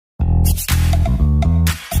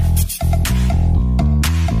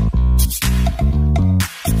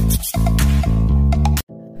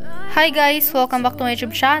Hi guys, welcome back to my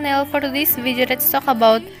YouTube channel. For today's video, let's talk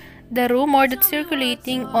about the rumor that's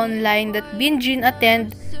circulating online that Binjin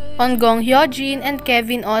attend on Gong and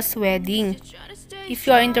Kevin Oh's wedding. If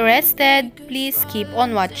you are interested, please keep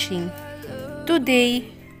on watching. Today,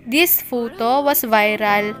 this photo was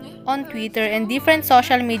viral on Twitter and different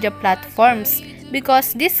social media platforms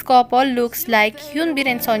because this couple looks like Hyun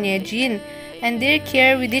and Son Ye-jin and they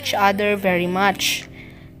care with each other very much.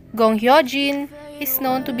 Gong is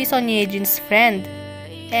known to be Son Ye-jin's friend,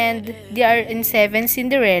 and they are in 7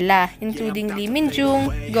 Cinderella, including Lee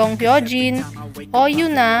Min-jung, Gong Hyojin, Oh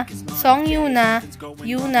Yuna, Song Yuna,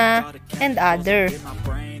 Yuna, and other.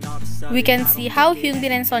 We can see how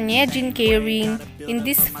Hyunbin and Son Ye-jin caring in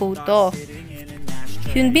this photo.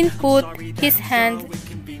 Hyunbin put his hand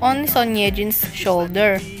on Son Ye-jin's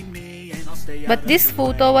shoulder. But this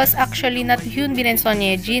photo was actually not Hyunbin and Son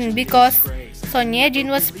Ye-jin because Son Ye-jin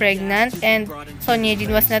was pregnant and Son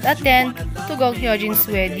Ye-jin was not attend to Gong Hyojin's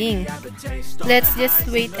wedding. Let's just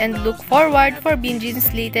wait and look forward for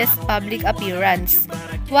Binjin's latest public appearance.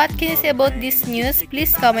 What can you say about this news?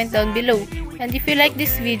 Please comment down below. And if you like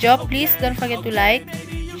this video, please don't forget to like,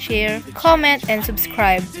 share, comment, and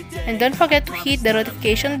subscribe. And don't forget to hit the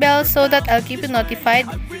notification bell so that I'll keep you notified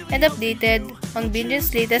and updated on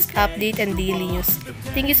Binjin's latest update and daily news.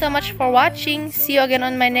 Thank you so much for watching. See you again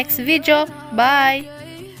on my next video. Bye!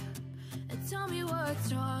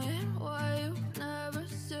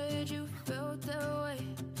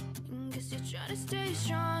 Stay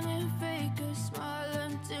strong.